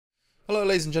Hello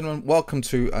ladies and gentlemen, welcome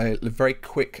to a very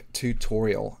quick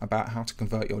tutorial about how to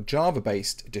convert your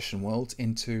Java-based edition worlds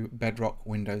into Bedrock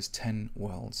Windows 10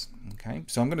 worlds. Okay,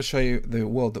 so I'm going to show you the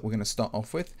world that we're going to start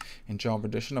off with in Java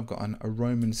Edition. I've got a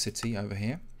Roman city over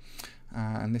here,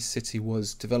 and this city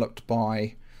was developed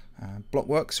by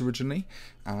Blockworks originally,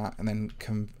 and then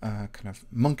kind of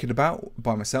monkeyed about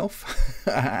by myself,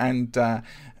 and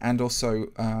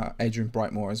also Adrian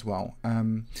Brightmore as well.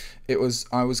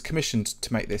 I was commissioned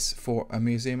to make this for a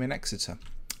museum in Exeter,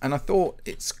 and I thought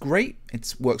it's great.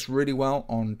 It works really well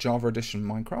on Java Edition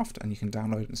Minecraft, and you can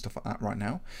download it and stuff like that right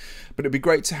now. But it'd be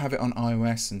great to have it on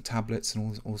iOS and tablets,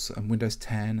 and also on Windows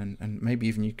 10, and maybe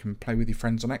even you can play with your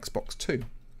friends on Xbox too.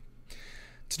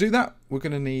 To do that, we're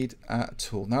going to need a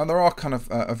tool. Now, there are kind of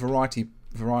a variety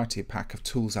pack of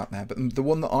tools out there, but the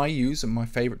one that I use and my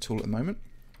favorite tool at the moment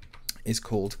is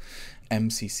called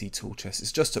MCCTool Chest.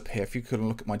 It's just up here. If you could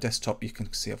look at my desktop, you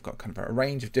can see I've got kind of a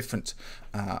range of different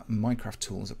Minecraft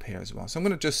tools up here as well. So I'm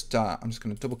going to I'm just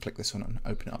going to double click this one and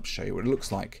open it up to show you what it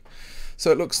looks like.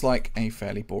 So it looks like a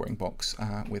fairly boring box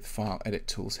with File, Edit,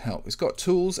 Tools, Help. It's got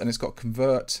tools and it's got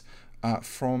Convert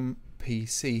from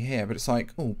PC here, but it's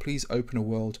like, oh, please open a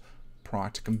world prior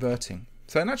to converting.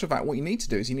 So in actual fact, what you need to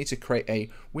do is you need to create a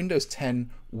Windows 10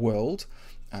 world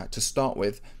to start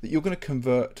with that you're going to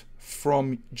convert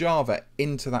from Java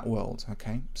into that world.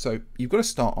 Okay, so you've got to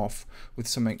start off with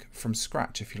something from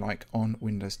scratch, if you like, on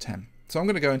Windows 10. So I'm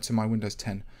going to go into my Windows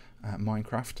 10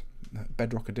 Minecraft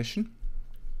Bedrock Edition,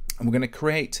 and we're going to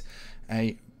create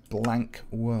a blank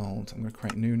world. I'm going to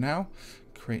create new now,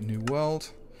 create new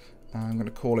world. I'm going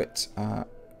to call it, what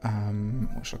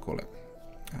should I call it?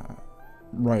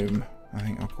 Rome. I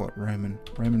think I'll call it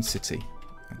Roman City.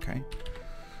 Okay.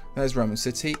 There's Roman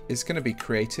City. It's going to be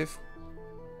creative.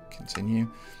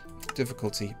 Continue.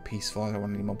 Difficulty peaceful. I don't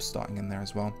want any mobs starting in there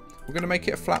as well. We're going to make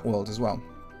it a flat world as well.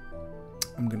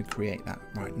 I'm going to create that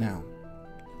right now.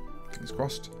 Fingers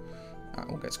crossed. That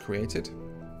all gets created.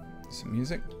 Some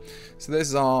music. So this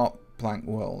is our blank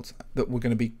world that we're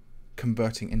going to be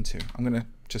converting into. I'm going to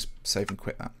just save and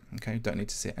quit that. Okay, don't need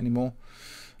to see it anymore.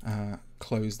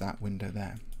 Close that window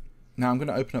there. Now I'm going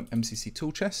to open up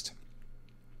MCCTool Chest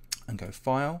and go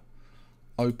File,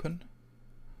 Open,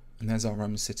 and there's our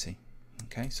Roman City.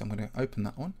 Okay, so I'm going to open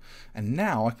that one, and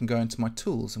now I can go into my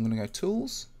tools. I'm going to go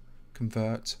Tools,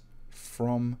 Convert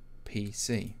from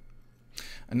PC,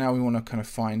 and now we want to kind of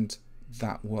find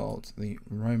that world, the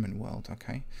Roman world.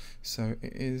 Okay, so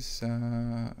it is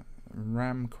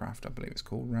Ramcraft, I believe it's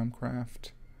called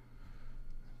Ramcraft.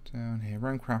 Down here,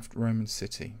 Ramcraft Roman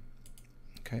City.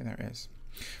 Okay, there it is.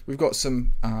 We've got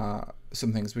some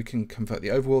things. We can convert the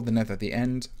overworld, the nether, the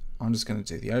end. I'm just going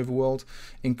to do the overworld.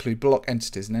 Include block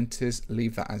entities and entities.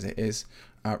 Leave that as it is.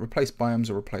 Replace biomes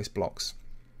or replace blocks.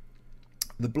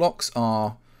 The blocks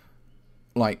are,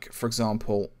 like, for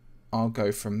example, I'll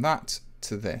go from that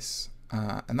to this,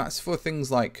 and that's for things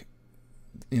like,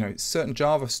 you know, certain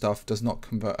Java stuff does not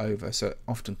convert over, so it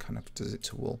often kind of does it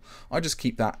to wool. I just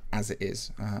keep that as it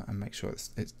is and make sure it's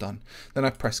done. Then I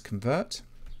press convert.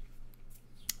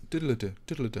 Diddle-a-do,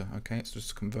 diddle-a-do. Okay, it's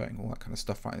just converting all that kind of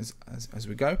stuff right as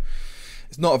we go.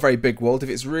 It's not a very big world. If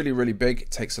it's really, really big, it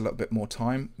takes a little bit more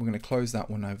time. We're going to close that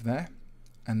one over there,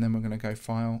 and then we're going to go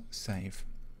File, Save,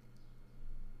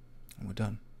 and we're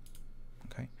done.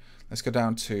 Okay, let's go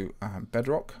down to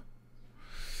Bedrock.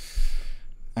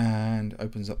 And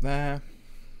opens up there.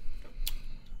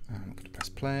 I'm going to press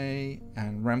play,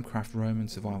 and Ramcraft Roman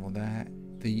Survival there.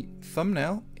 The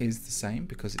thumbnail is the same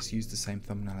because it's used the same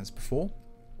thumbnail as before.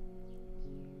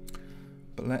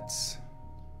 But let's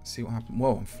see what happens.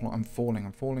 Whoa, I'm falling.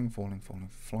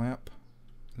 Fly up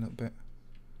a little bit.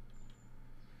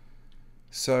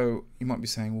 So you might be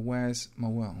saying, well, where's my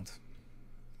world?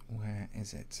 Where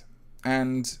is it?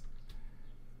 And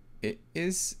it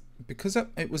is, because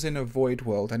it was in a void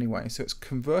world anyway, so it's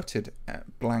converted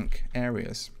at blank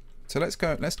areas. So let's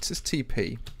just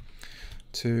TP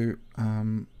to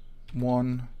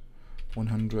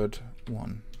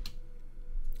 101.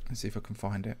 Let's see if I can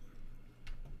find it.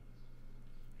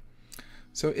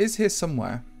 So it is here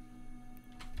somewhere.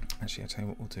 Actually, I'll tell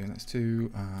you what we'll do.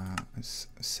 Let's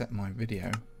set my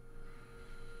video.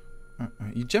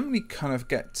 You generally kind of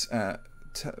get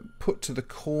put to the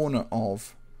corner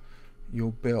of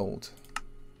your build.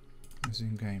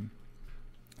 Zoom game.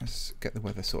 Let's get the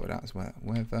weather sorted out as well.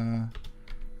 Weather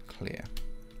clear.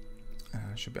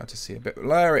 I should be able to see a bit.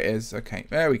 There it is. Okay,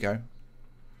 there we go.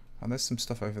 Oh, there's some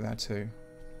stuff over there too.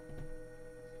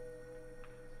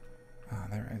 Ah,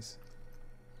 there it is.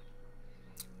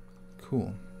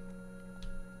 Cool.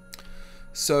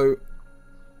 So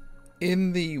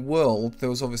in the world, there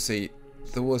was obviously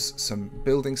there was some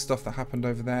building stuff that happened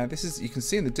over there. This is, you can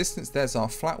see in the distance, there's our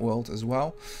flat world as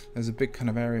well. There's a big kind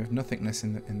of area of nothingness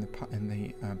in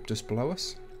the just below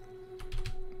us.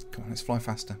 Come on, let's fly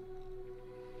faster.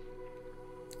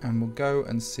 And we'll go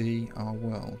and see our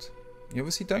world. You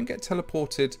obviously don't get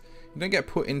teleported, you don't get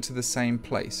put into the same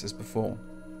place as before.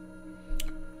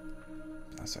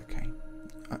 That's okay.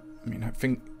 I mean, I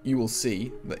think you will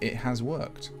see that it has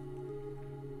worked.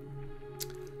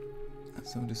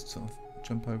 So we'll just sort of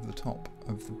jump over the top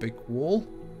of the big wall.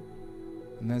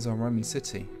 And there's our Roman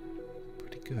city.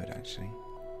 Pretty good, actually.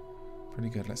 Pretty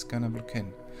good. Let's go and have a look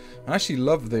in. I actually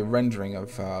love the rendering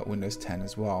of Windows 10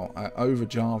 as well. Over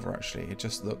Java, actually. It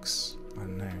just looks... I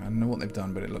don't know what they've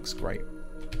done, but it looks great.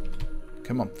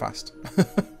 Come on, fast.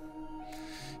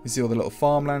 You see all the little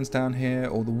farmlands down here.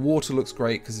 All the water looks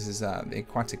great because this is the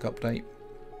aquatic update.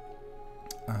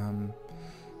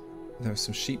 There are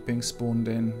some sheep being spawned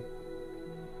in.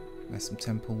 There's some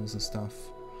temples and stuff.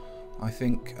 I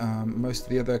think most of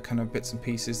the other kind of bits and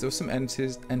pieces, there were some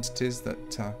entities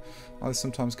that either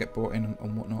sometimes get brought in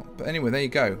and whatnot. But anyway, there you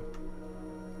go.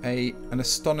 An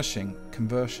astonishing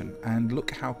conversion, and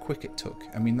look how quick it took.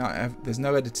 I mean, there's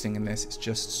no editing in this, it's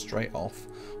just straight off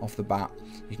the bat.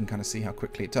 You can kind of see how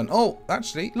quickly it's done. Oh,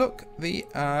 actually, look, the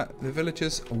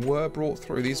villagers were brought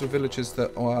through. These were villagers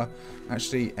that were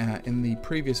actually in the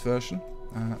previous version.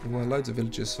 There were loads of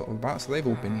villagers sort of about, so they've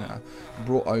all been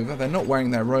brought over. They're not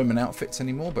wearing their Roman outfits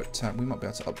anymore, but we might be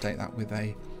able to update that with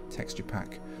a texture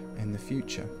pack in the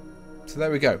future. So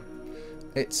there we go.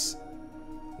 It's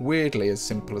weirdly as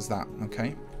simple as that,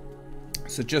 okay?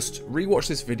 So just rewatch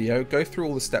this video, go through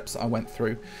all the steps that I went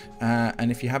through,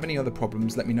 and if you have any other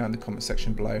problems, let me know in the comment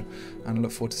section below, and I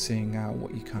look forward to seeing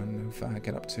what you kind of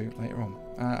get up to later on.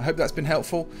 I hope that's been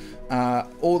helpful.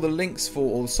 All the links for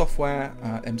all the software,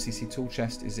 MCCTool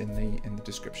Chest, is in the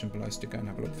description below, so go and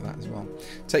have a look for that as well.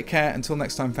 Take care. Until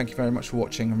next time, thank you very much for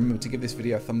watching, and remember to give this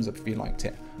video a thumbs up if you liked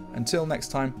it. Until next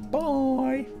time,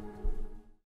 bye!